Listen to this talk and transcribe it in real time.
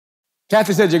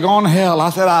Kathy said, you're going to hell. I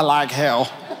said, I like hell.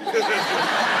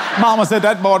 Mama said,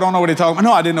 that boy don't know what he's talking about.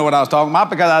 No, I didn't know what I was talking about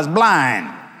because I was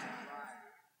blind.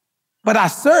 But I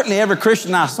certainly, every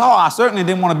Christian I saw, I certainly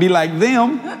didn't want to be like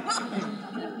them.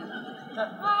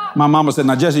 My mama said,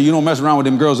 now, Jesse, you don't mess around with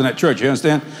them girls in that church, you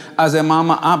understand? I said,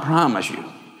 Mama, I promise you,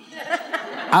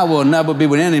 I will never be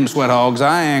with any of them sweat hogs.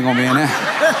 I ain't going to be in there.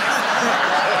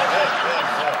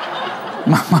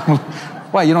 My mama,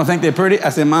 why, you don't think they're pretty? I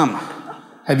said, Mama,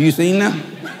 have you seen them?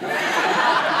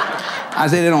 I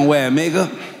said, they don't wear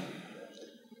makeup.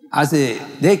 I said,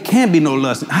 there can't be no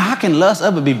lust. How can lust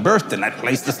ever be birthed in that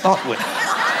place to start with?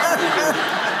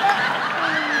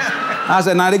 I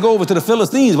said, now they go over to the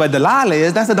Philistines where Delilah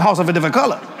is. That's at the house of a different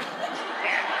color.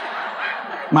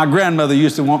 My grandmother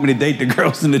used to want me to date the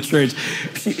girls in the church.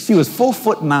 She was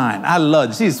 4'9". I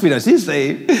loved her. She's sweet. She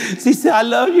said, I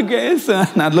love you, grandson.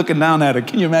 And I'm looking down at her.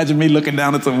 Can you imagine me looking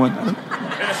down at someone?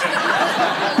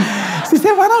 She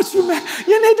said, why don't you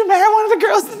need to marry one of the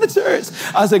girls in the church.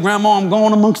 I said, Grandma, I'm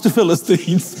going amongst the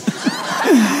Philistines.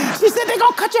 She said, they're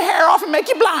going to cut your hair off and make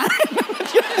you blind.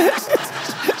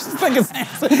 She's thinking,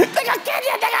 they're going to kill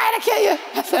you. They're going to kill you.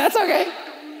 I said, that's okay.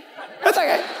 That's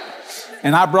okay.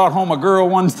 And I brought home a girl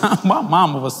one time. My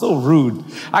mama was so rude.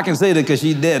 I can say that because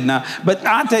she's dead now. But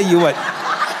I'll tell you what,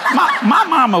 my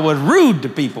mama was rude to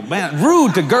people, man.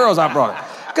 Rude to girls I brought her.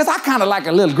 Because I kind of like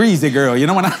a little greasy girl, you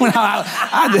know. When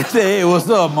I just say, hey, what's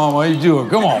up, mama? How you doing?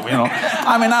 Come on, you know.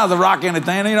 I mean, I was a rock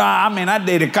entertainer, you know. I mean, I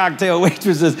dated cocktail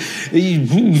waitresses.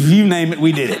 You name it,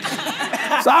 we did it.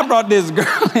 So I brought this girl,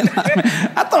 and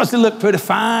I thought she looked pretty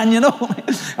fine, you know.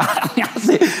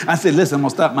 I said, listen, I'm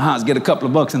going to stop at my house, get a couple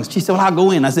of bucks. And she said, well, I'll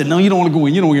go in. I said, no, you don't want to go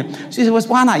in. You don't want to go in. She said, well,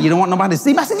 why not? You don't want nobody to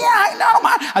see me? I said, yeah, I don't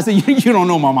mind. I said, you don't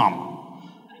know my mama.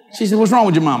 She said, what's wrong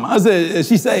with your mama? I said,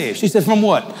 she's saved. She said, from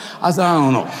what? I said, I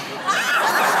don't know.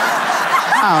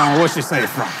 I don't know what she's saved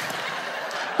from.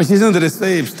 But she's into this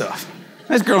saved stuff.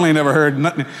 This girl ain't never heard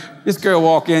nothing. This girl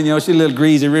walk in, you know, she a little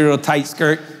greasy, real tight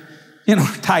skirt. You know,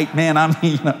 tight, man, I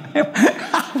mean, you know.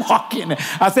 I walk in there.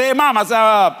 I say, hey, Mom, I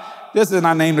said, this is, and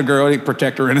I named the girl, to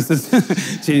protect her innocence.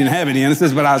 She didn't have any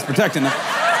innocence, but I was protecting her.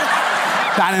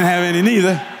 I didn't have any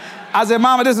neither. I said,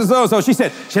 Mama, this is so. She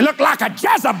said, she looked like a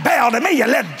Jezebel to me, you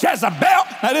little Jezebel.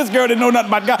 Now, this girl didn't know nothing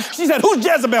about God. She said, who's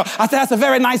Jezebel? I said, that's a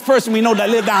very nice person we know that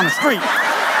lived down the street.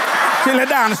 She lived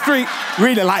down the street,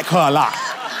 really like her a lot.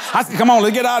 I said, come on,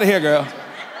 let's get out of here, girl.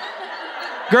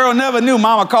 Girl never knew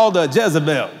Mama called her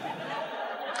Jezebel.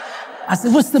 I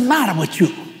said, what's the matter with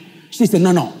you? She said,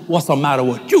 no, what's the matter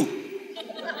with you?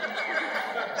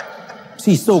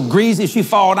 She's so greasy, she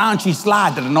fall down, she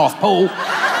slide to the North Pole.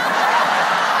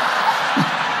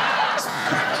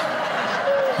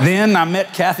 Then I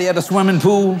met Kathy at a swimming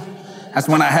pool. That's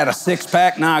when I had a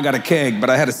six-pack. Now I got a keg, but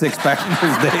I had a six-pack in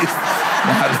those days.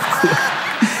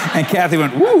 And Kathy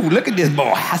went, woo, look at this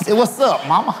boy. I said, what's up,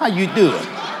 Mama? How you doing?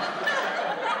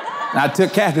 And I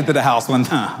took Kathy to the house one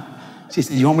time. She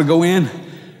said, you want me to go in?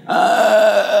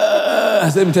 I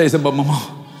said, let me tell you something about my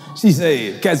mom. She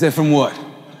said, Kathy said, from what?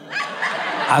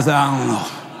 I said, I don't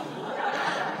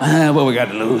know. What we got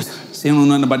to lose? She don't know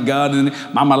nothing about God. And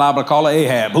Mama liable to call her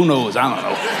Ahab. Who knows? I don't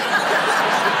know.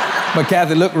 But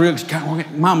Kathy looked real.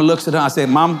 Mama looks at her. I said,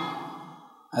 Mom.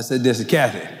 I said, this is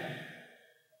Kathy.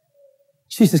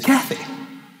 She says, Kathy.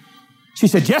 She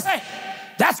said, Jesse,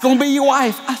 that's going to be your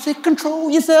wife. I said,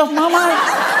 control yourself, Mama.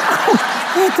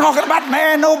 I ain't talking about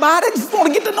marrying nobody. I just want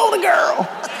to get to know the girl.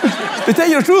 To tell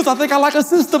you the truth, I think I like her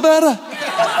sister better.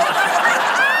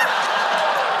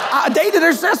 I dated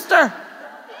her sister.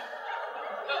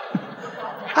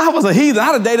 I was a heathen.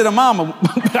 I'd have dated her mama,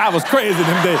 but I was crazy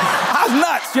them days. I was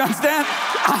nuts, you understand?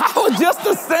 I was just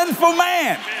a sinful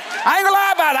man. I ain't gonna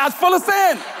lie about it. I was full of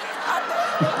sin.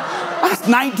 I was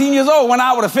 19 years old, went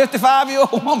out with a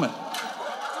 55-year-old woman.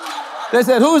 They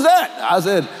said, who's that? I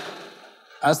said,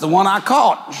 that's the one I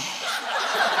caught.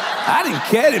 I didn't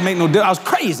care. It didn't make no difference. I was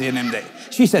crazy in them days.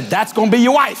 She said, that's going to be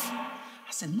your wife.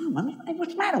 I said, Mama,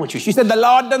 what's the matter with you? She said, the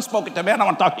Lord done spoke it to me. I don't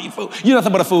want to talk to you, fool. You're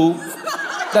nothing but a fool.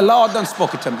 The Lord done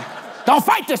spoke it to me. Don't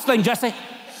fight this thing, Jesse.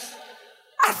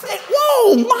 I said,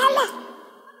 whoa, Mama.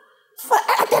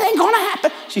 That ain't going to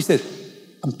happen. She said,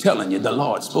 I'm telling you, the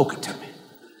Lord spoke it to me.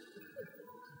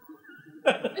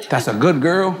 That's a good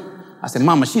girl. I said,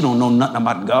 Mama, she don't know nothing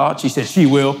about God. She said, she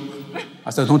will. I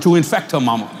said, don't you infect her,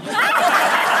 Mama.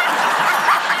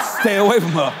 Stay away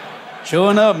from her.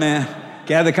 Sure enough, man.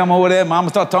 Kathy come over there. Mama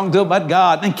started talking to her about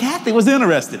God. And Kathy was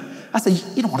interested. I said,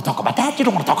 you don't want to talk about that? You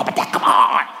don't want to talk about that? Come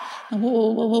on.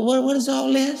 What is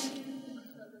all this?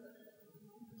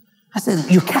 I said,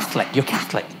 you're Catholic. You're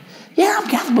Catholic. Yeah, I'm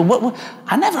Catholic, but what?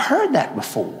 I never heard that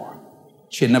before.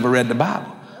 She had never read the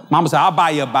Bible. Mama said, I'll buy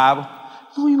you a Bible.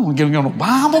 No, you don't give her no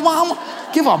Bible, mama.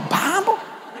 Give her a Bible?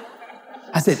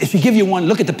 I said, if she give you one,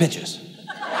 look at the pictures.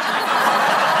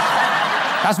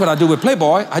 That's what I do with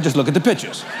Playboy. I just look at the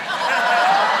pictures.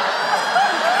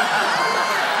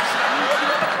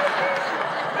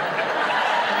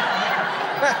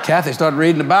 Kathy started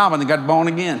reading the Bible and got born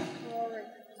again.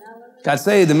 Got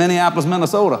saved in Minneapolis,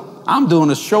 Minnesota. I'm doing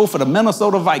a show for the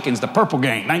Minnesota Vikings, the Purple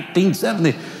Gang,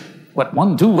 1970,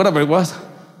 1, 2, whatever it was.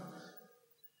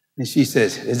 And she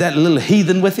says, is that little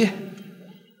heathen with you?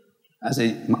 I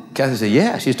said, Kathy said,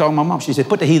 yeah. She's talking to my mom. She said,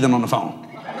 put the heathen on the phone.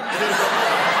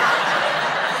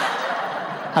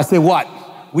 I said, what?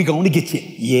 We going to get you.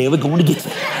 Yeah, we're going to get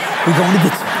you. We're going to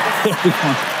get you. Yeah, we're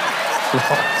going to.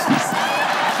 Lord Jesus.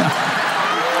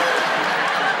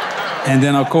 And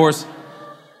then, of course,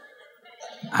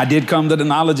 I did come to the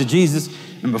knowledge of Jesus.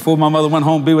 And before my mother went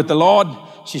home to be with the Lord,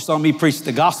 she saw me preach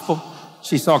the gospel.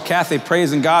 She saw Kathy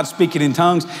praising God, speaking in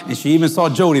tongues. And she even saw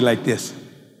Jody like this.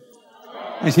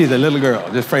 And she's a little girl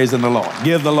just praising the Lord.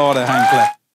 Give the Lord a hand clap.